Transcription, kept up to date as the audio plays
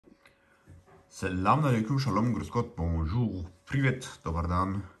Salam alaikum, shalom, grüß Gott, bonjour, privet, dobar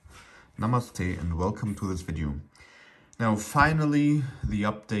dan, namaste, and welcome to this video. Now, finally, the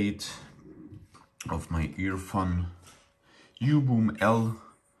update of my EARFUN UBOOM L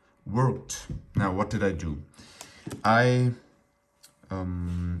worked. Now, what did I do? I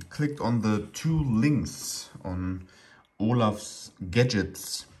clicked on the two links on Oluv's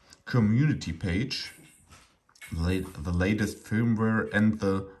Gadgets community page, the latest firmware and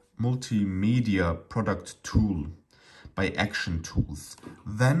the multimedia product tool by Action Tools.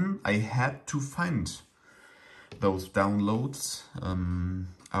 Then I had to find those downloads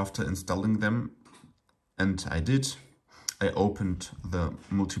after installing them, and I did. I opened the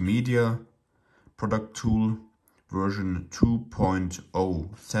multimedia product tool version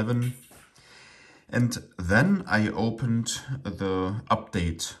 2.07, and then I opened the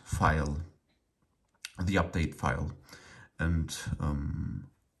update file, and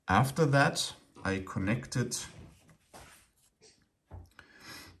after that I connected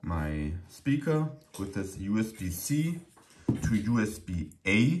my speaker with this USB-C to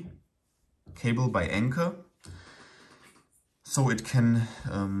USB-A cable by Anchor, so it can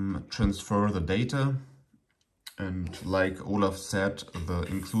transfer the data. And like Oluv said, the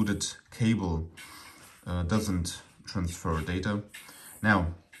included cable doesn't transfer data.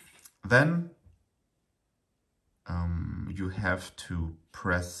 Now, then you have to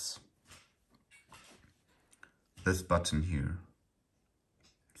press this button here.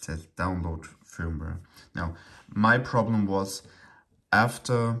 It says download firmware. Now, my problem was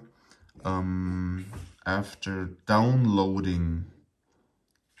after downloading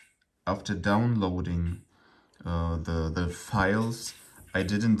the files, I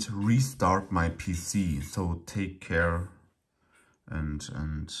didn't restart my PC. So take care and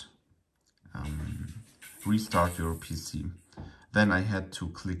restart your PC. Then I had to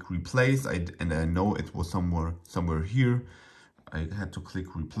click replace, and I know it was somewhere here. I had to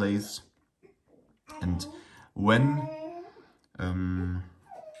click replace, and when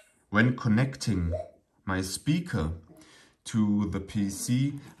connecting my speaker to the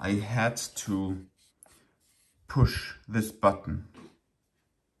PC, I had to push this button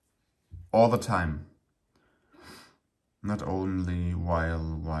all the time, not only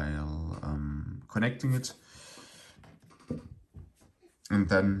while connecting it. And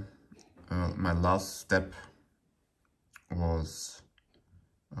then my last step was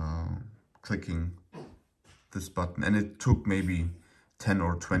clicking this button, and it took maybe 10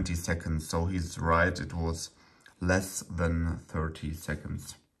 or 20 seconds. So he's right, it was less than 30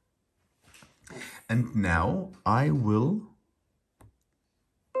 seconds. And now I will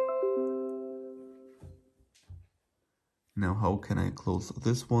how can I close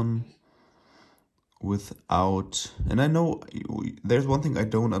this one without, and I know there's one thing I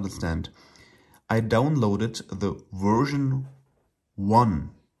don't understand. I downloaded the version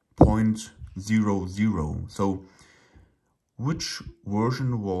 1.00. So which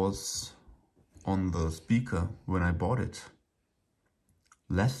version was on the speaker when I bought it?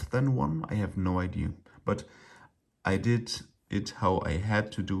 Less than 1? I have no idea. But I did it how I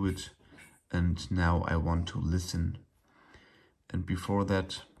had to do it, and now I want to listen. And before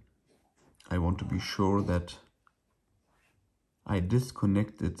that, I want to be sure that I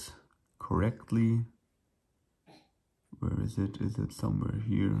disconnect it correctly. Where is it? Is it somewhere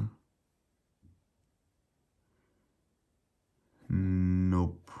here?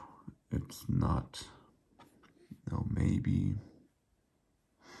 Nope, it's not. No, maybe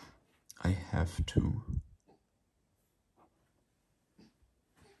I have to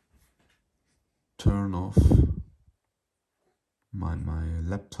turn off my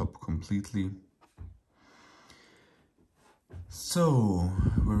laptop completely. So,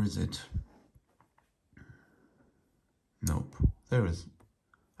 where is it? Nope, there is.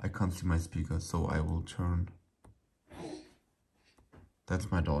 I can't see my speaker, so I will turn. That's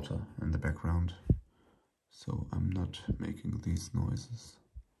my daughter in the background, so I'm not making these noises.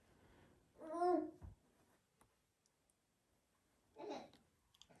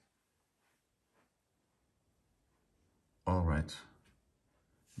 All right,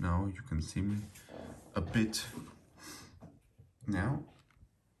 now you can see me a bit. Now,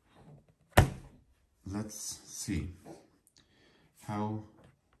 let's see how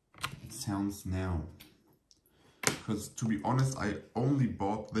it sounds now. Because to be honest, I only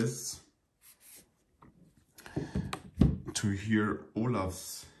bought this to hear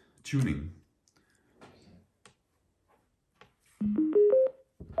Oluv's tuning.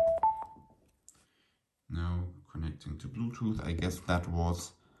 Now connecting to Bluetooth. I guess that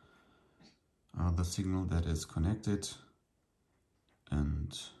was the signal that is connected,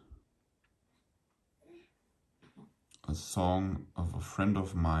 and a song of a friend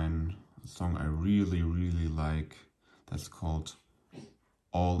of mine, a song I really, really like, that's called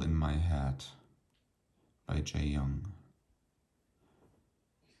All in My Head by Jay Young.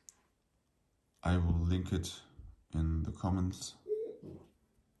 I will link it in the comments.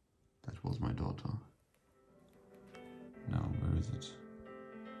 That was my daughter. Now, where is it?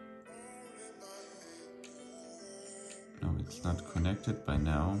 No, it's not connected by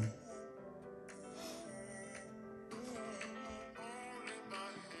now.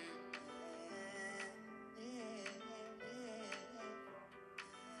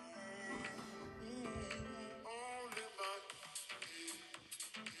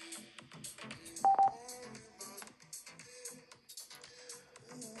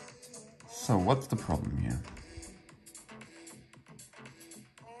 So what's the problem here?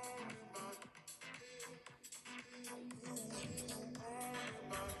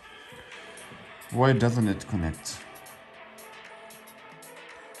 Why doesn't it connect?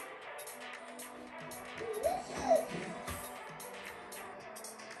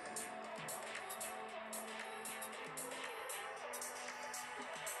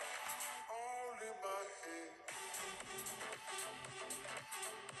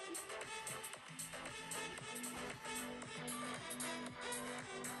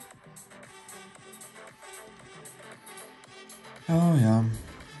 Oh yeah.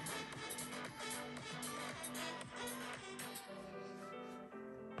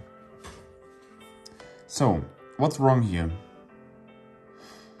 So, what's wrong here?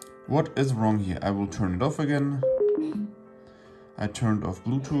 What is wrong here? I will turn it off again. I turned off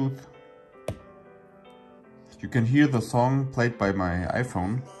Bluetooth. You can hear the song played by my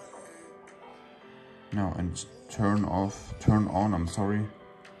iPhone. Now, and turn on, I'm sorry.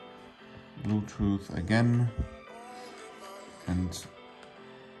 Bluetooth again. And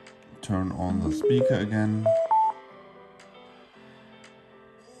turn on the speaker again.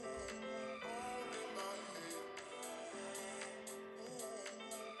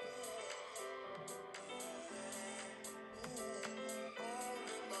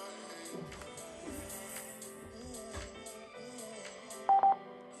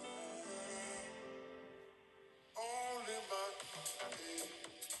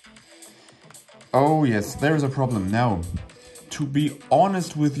 Oh yes, there is a problem now. To be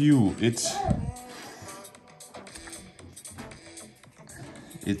honest with you, it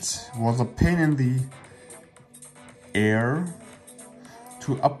was a pain in the air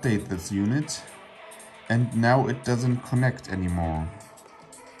to update this unit, and now it doesn't connect anymore.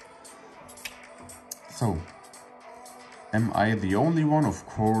 So, am I the only one? Of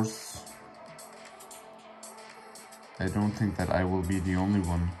course. I don't think that I will be the only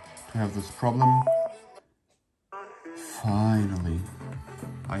one to have this problem. Finally.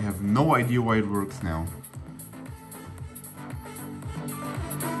 I have no idea why it works now.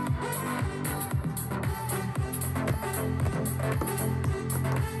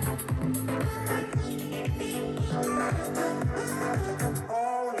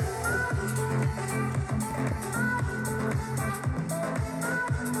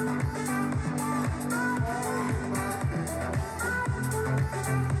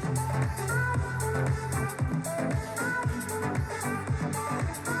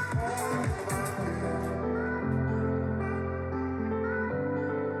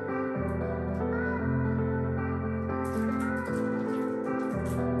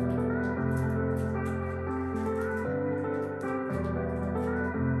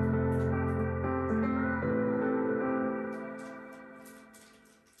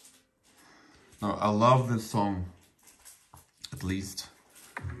 Now, I love this song, at least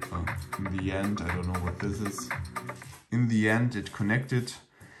in the end. I don't know what this is. In the end, it connected,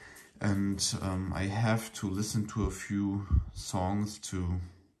 and I have to listen to a few songs to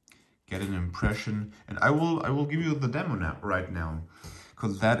get an impression. And I will give you the demo now, right now,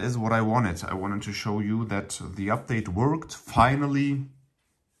 because that is what I wanted. I wanted to show you that the update worked finally,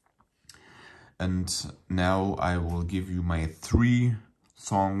 and now I will give you my 3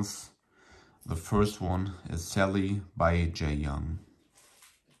 songs. The first one is Sally by Jay Young.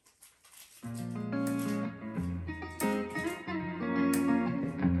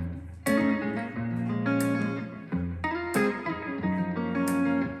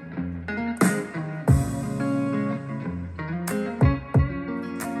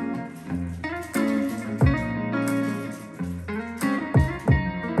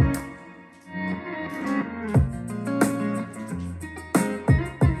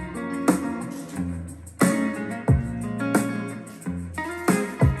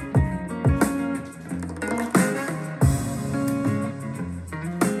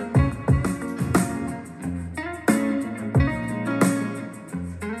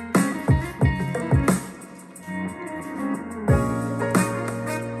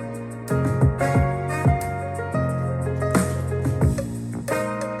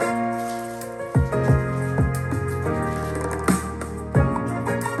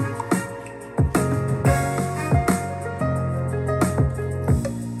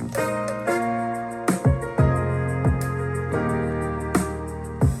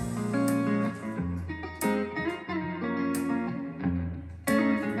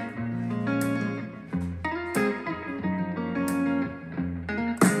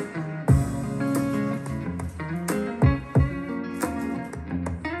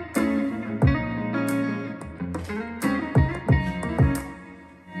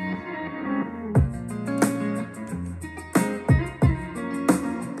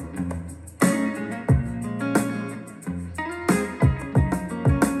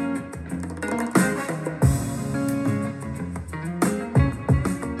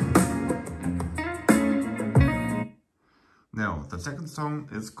 song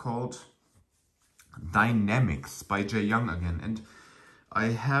is called Dynamics by Jae Young again. And I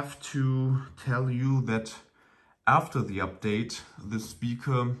have to tell you that after the update, the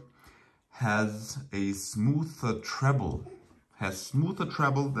speaker has a smoother treble.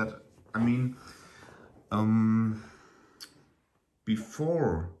 That, I mean,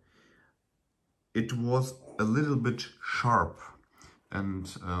 before it was a little bit sharp, and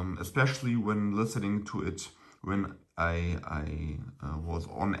especially when listening to it when I was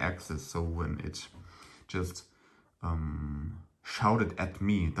on axis, so when it just shouted at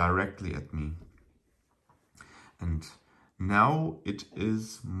me, directly at me. And now it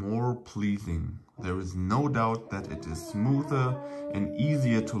is more pleasing. There is no doubt that it is smoother and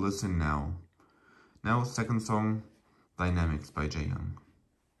easier to listen now. Now, second song, Dynamics by Jae Young.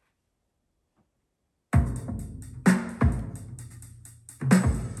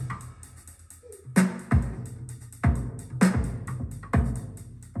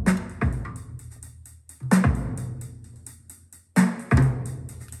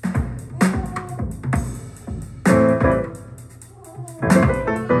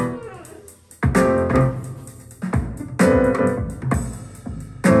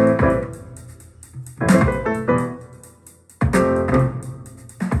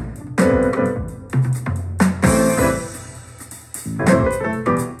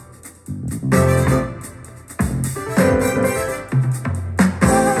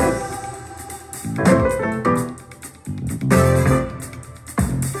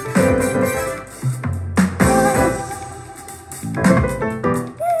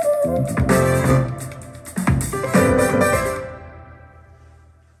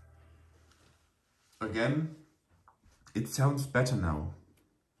 Again, it sounds better now.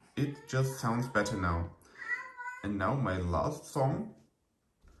 It just sounds better now. And now my last song,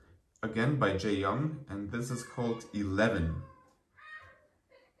 again by Jae Young, and this is called 11.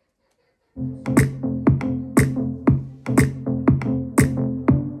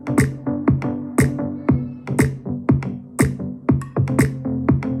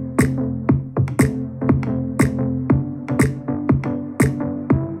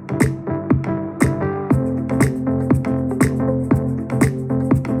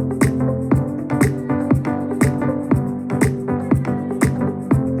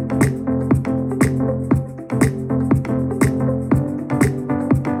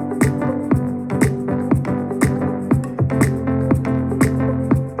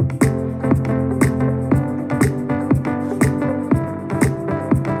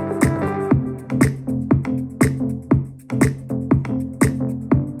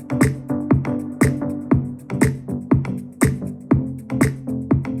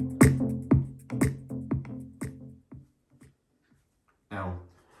 Now,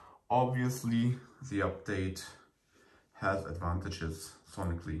 obviously, the update has advantages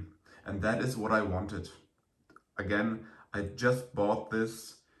sonically, and that is what I wanted. Again, I just bought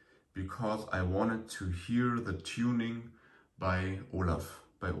this because I wanted to hear the tuning by Oluv,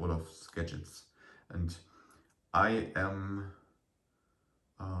 by Oluv's Gadgets. And I am,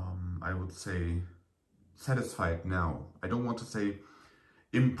 I would say, satisfied now. I don't want to say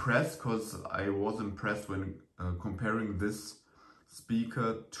impressed, because I was impressed when comparing this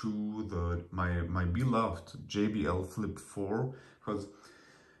speaker to my beloved JBL Flip 4, because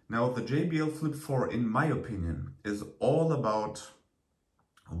now the JBL Flip 4, in my opinion, is all about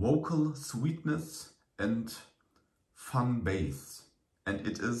vocal sweetness and fun bass, and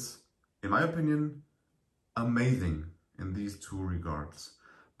it is, in my opinion, amazing in these two regards.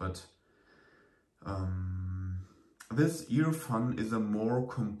 But this EARFUN is a more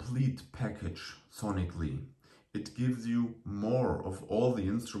complete package sonically. It gives you more of all the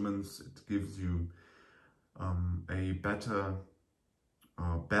instruments. It gives you a better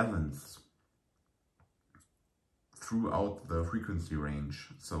balance throughout the frequency range.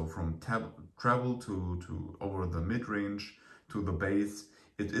 So from treble to over the mid-range to the bass,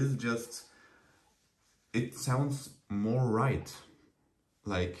 it is just, it sounds more right.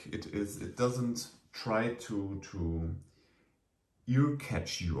 Like it doesn't try to ear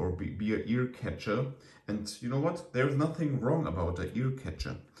catch you or be an ear catcher. And you know what? There's nothing wrong about an ear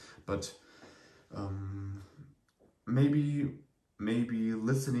catcher, but maybe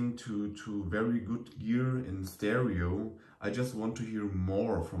listening to very good gear in stereo, I just want to hear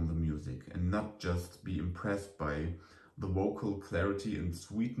more from the music and not just be impressed by the vocal clarity and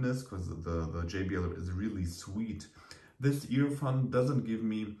sweetness, because the JBL is really sweet. This EARFUN doesn't give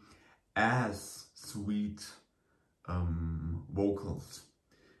me as sweet vocals.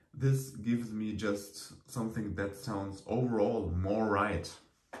 This gives me just something that sounds overall more right,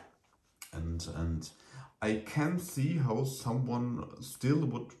 and I can see how someone still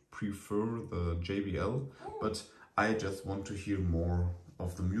would prefer the JBL, but I just want to hear more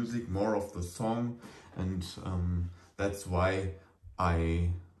of the music, more of the song, and that's why I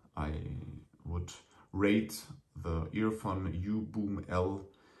would rate the EARFUN UBOOM L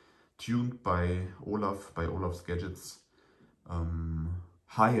tuned by Oluv, by Oluv's Gadgets,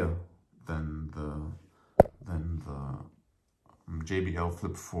 higher than the JBL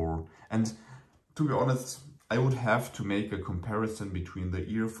Flip 4. And to be honest, I would have to make a comparison between the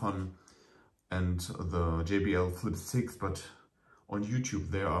EARFUN and the JBL Flip 6, but on YouTube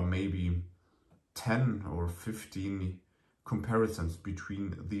there are maybe 10 or 15 comparisons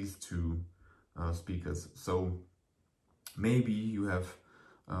between these two speakers. So maybe you have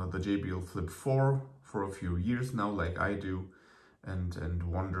the JBL Flip 4 for a few years now, like I do, and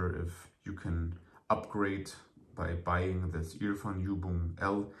wonder if you can upgrade by buying this EARFUN UBOOM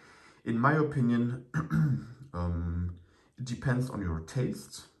L. In my opinion, it depends on your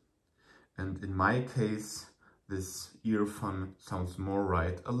taste, and in my case, this EARFUN sounds more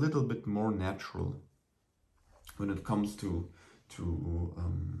right, a little bit more natural when it comes to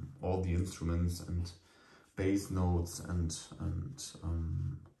all the instruments and bass notes, and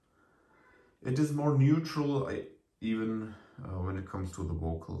it is more neutral, even when it comes to the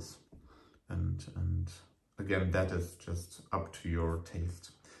vocals, and again, that is just up to your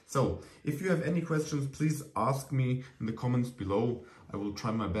taste. So if you have any questions, please ask me in the comments below. I will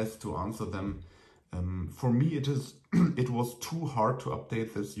try my best to answer them. For me, it was too hard to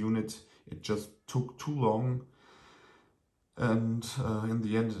update this unit. It just took too long, and in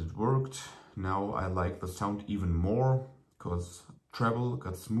the end it worked. Now I like the sound even more because treble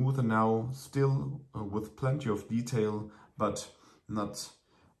got smoother now, still with plenty of detail, but not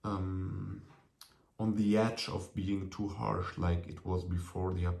on the edge of being too harsh like it was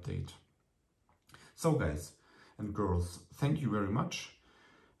before the update. So guys and girls, thank you very much.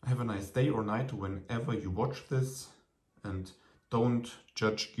 Have a nice day or night whenever you watch this, and don't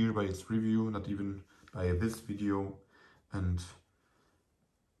judge gear by its review, not even by this video, and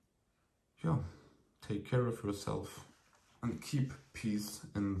yeah, take care of yourself and keep peace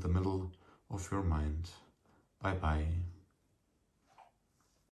in the middle of your mind. Bye bye.